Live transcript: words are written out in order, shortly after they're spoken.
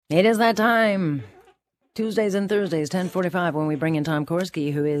It is that time. Tuesdays and Thursdays, 10:45, when we bring in Tom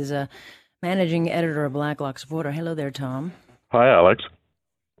Korski, who is managing editor of Blacklock Supporter. Hello there, Tom. Hi, Alex.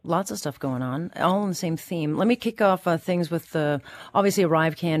 Lots of stuff going on, all on the same theme. Let me kick off things with obviously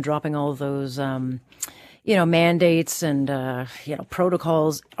ArriveCan dropping all of those mandates and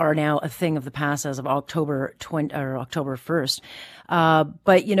protocols are now a thing of the past as of October 1st.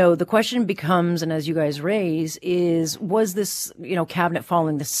 But the question becomes, and as you guys raise, was this cabinet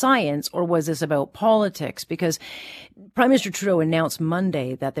following the science, or was this about politics? Because Prime Minister Trudeau announced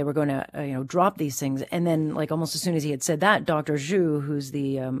Monday that they were going to drop these things, and then almost as soon as he had said that, Dr. Zhu, who's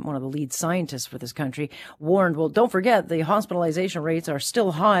the one of the lead scientists for this country, warned, well, don't forget the hospitalization rates are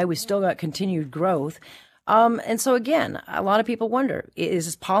still high. We still got continued growth. And so again, a lot of people wonder, is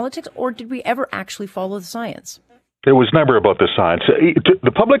this politics, or did we ever actually follow the science? It was never about the science.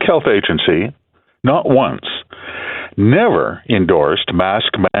 The Public Health Agency, not once, never endorsed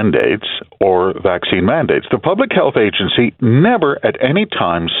mask mandates or vaccine mandates. The Public Health Agency never at any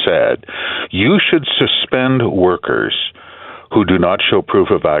time said you should suspend workers who do not show proof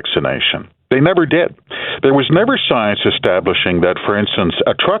of vaccination. They never did. There was never science establishing that, for instance,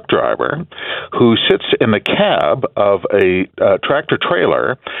 a truck driver who sits in the cab of a tractor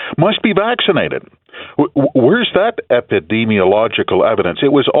trailer must be vaccinated. Where's that epidemiological evidence?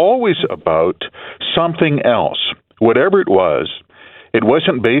 It was always about something else. Whatever it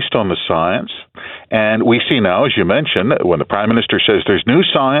wasn't based on the science. And we see now, as you mentioned, when the Prime Minister says there's new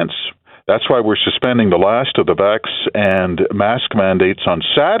science, that's why we're suspending the last of the vax and mask mandates on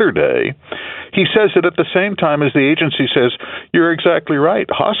Saturday. He says it at the same time as the agency says, you're exactly right.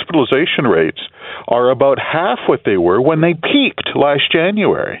 Hospitalization rates are about half what they were when they peaked last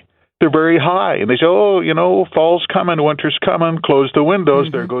January. They're very high. And they say, fall's coming, winter's coming, close the windows,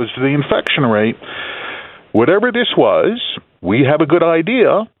 There goes the infection rate. Whatever this was, we have a good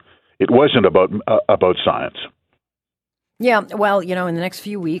idea. It wasn't about science. Yeah, well, in the next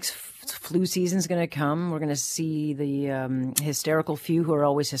few weeks, flu season's going to come. We're going to see the hysterical few who are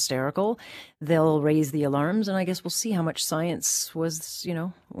always hysterical. They'll raise the alarms, and I guess we'll see how much science was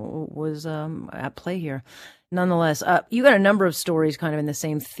at play here. Nonetheless, you got a number of stories kind of in the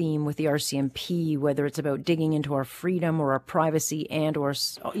same theme with the RCMP, whether it's about digging into our freedom or our privacy, and or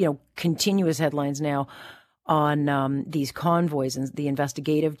continuous headlines now on these convoys and the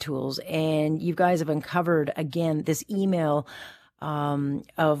investigative tools. And you guys have uncovered, again, this email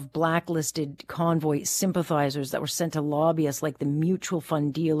of blacklisted convoy sympathizers that were sent to lobbyists like the Mutual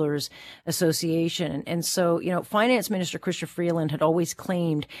Fund Dealers Association. And so, Finance Minister Chrystia Freeland had always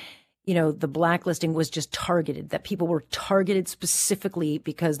claimed, the blacklisting was just targeted, that people were targeted specifically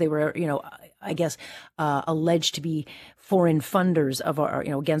because they were, alleged to be foreign funders of our,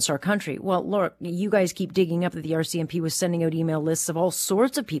 against our country. Well, Laura, you guys keep digging up that the RCMP was sending out email lists of all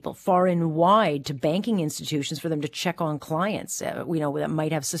sorts of people far and wide to banking institutions for them to check on clients, that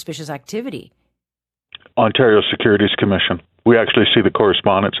might have suspicious activity. Ontario Securities Commission. We actually see the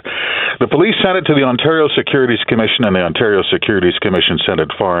correspondence. The police sent it to the Ontario Securities Commission, and the Ontario Securities Commission sent it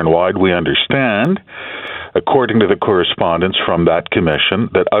far and wide. We understand, according to the correspondence from that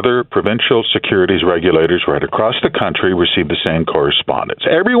commission, that other provincial securities regulators right across the country received the same correspondence.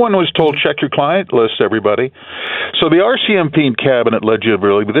 Everyone was told, check your client list, everybody. So the RCMP cabinet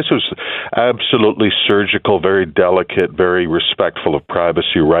legibly, but this was absolutely surgical, very delicate, very respectful of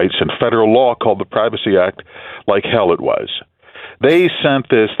privacy rights, and federal law called the Privacy Act like hell it was. They sent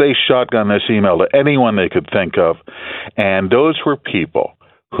this, they shotgunned this email to anyone they could think of, and those were people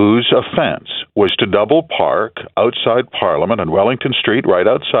whose offense was to double park outside Parliament on Wellington Street, right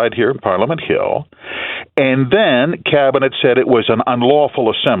outside here in Parliament Hill, and then Cabinet said it was an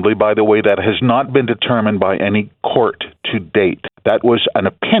unlawful assembly. By the way, that has not been determined by any court to date. That was an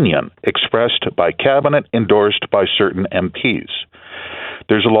opinion expressed by Cabinet, endorsed by certain MPs.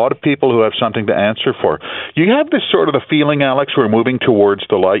 There's a lot of people who have something to answer for. You have this sort of the feeling, Alex, we're moving towards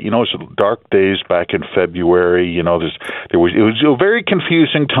the light. It's dark days back in February. It was a very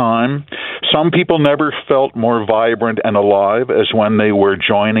confusing time. Some people never felt more vibrant and alive as when they were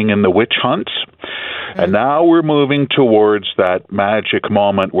joining in the witch hunts. And now we're moving towards that magic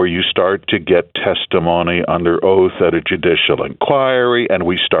moment where you start to get testimony under oath at a judicial inquiry, and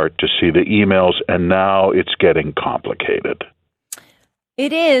we start to see the emails, and now it's getting complicated.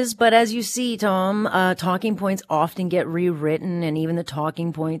 It is, but as you see, Tom, talking points often get rewritten, and even the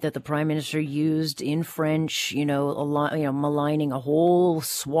talking point that the Prime Minister used in French, maligning a whole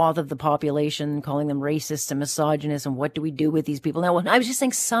swath of the population, calling them racist and misogynist, and what do we do with these people? Now, I was just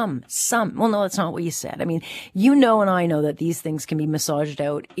saying some. Well, no, that's not what you said. I mean, you know and I know that these things can be massaged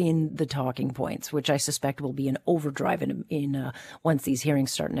out in the talking points, which I suspect will be an overdrive in once these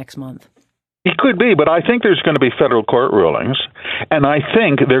hearings start next month. It could be, but I think there's going to be federal court rulings, and I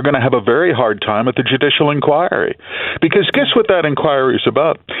think they're going to have a very hard time at the judicial inquiry. Because guess what that inquiry is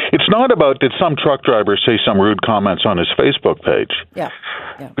about? It's not about did some truck driver say some rude comments on his Facebook page. Yeah.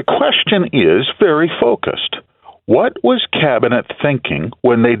 The question is very focused. What was Cabinet thinking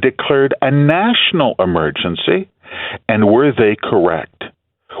when they declared a national emergency, and were they correct?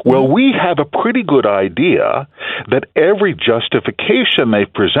 Well, we have a pretty good idea that every justification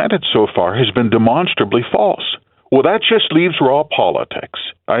they've presented so far has been demonstrably false. Well, that just leaves raw politics.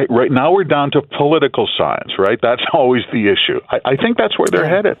 Right now we're down to political science, right? That's always the issue. I think that's where they're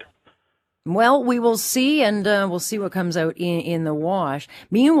headed. Well, we will see, and we'll see what comes out in the wash.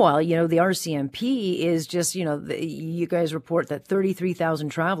 Meanwhile, the RCMP is just, you guys report that 33,000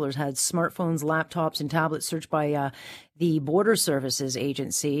 travelers had smartphones, laptops, and tablets searched by the Border Services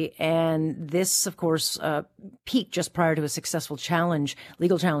Agency. And this, of course, peaked just prior to a successful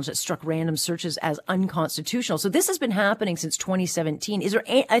legal challenge that struck random searches as unconstitutional. So this has been happening since 2017.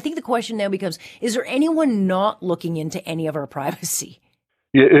 I think the question now becomes, is there anyone not looking into any of our privacy?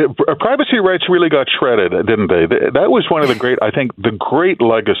 Yeah, privacy rights really got shredded, didn't they? That was one of the great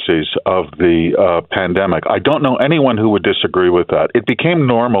legacies of the pandemic. I don't know anyone who would disagree with that. It became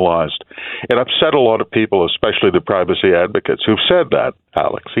normalized. It upset a lot of people, especially the privacy advocates who've said that,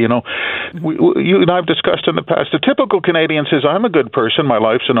 Alex. You and I have discussed in the past, the typical Canadian says, I'm a good person, my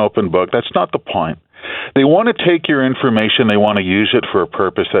life's an open book. That's not the point. They want to take your information, they want to use it for a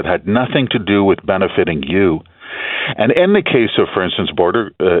purpose that had nothing to do with benefiting you. And in the case of, for instance,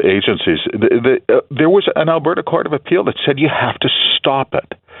 border agencies, there was an Alberta Court of Appeal that said you have to stop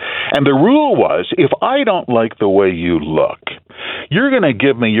it. And the rule was, if I don't like the way you look, you're going to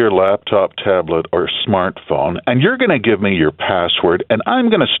give me your laptop, tablet, or smartphone, and you're going to give me your password, and I'm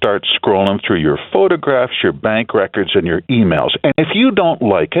going to start scrolling through your photographs, your bank records, and your emails. And if you don't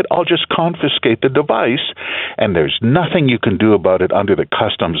like it, I'll just confiscate the device, and there's nothing you can do about it under the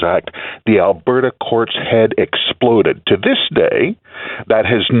Customs Act. The Alberta court's head exploded. To this day, that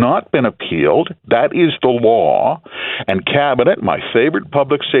has not been appealed. That is the law. And Cabinet, my favorite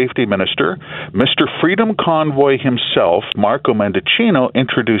public safety minister, Mr. Freedom Convoy himself, Marco Mendicino,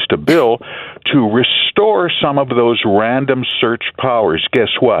 introduced a bill to restore some of those random search powers. Guess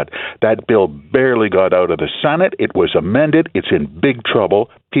what? That bill barely got out of the Senate. It was amended. It's in big trouble.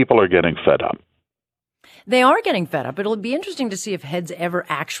 People are getting fed up. They are getting fed up. It'll be interesting to see if heads ever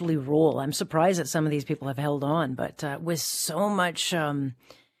actually roll. I'm surprised that some of these people have held on, but with so much bad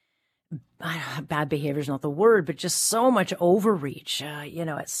behavior is not the word, but just so much overreach,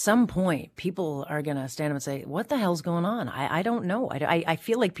 at some point people are going to stand up and say, what the hell's going on? I don't know. I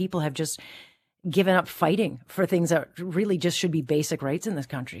feel like people have just given up fighting for things that really just should be basic rights in this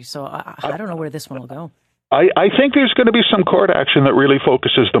country. So I don't know where this one will go. I think there's going to be some court action that really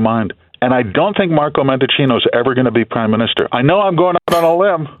focuses the mind. And I don't think Marco Mendicino is ever going to be prime minister. I know I'm going out on a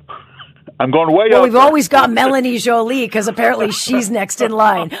limb. I'm going way out. We've always got Melanie Joly because apparently she's next in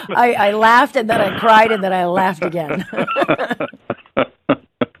line. I laughed and then I cried and then I laughed again.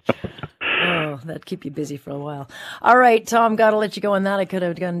 Oh, that'd keep you busy for a while. All right, Tom, got to let you go on that. I could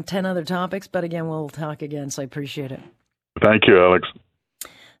have done 10 other topics, but again, we'll talk again, so I appreciate it. Thank you, Alex.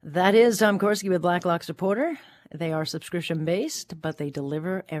 That is Tom Korski with Blacklock's Reporter. They are subscription-based, but they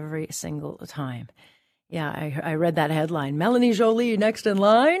deliver every single time. Yeah, I read that headline. Melanie Joly next in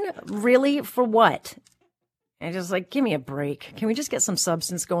line? Really? For what? And just give me a break. Can we just get some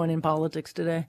substance going in politics today?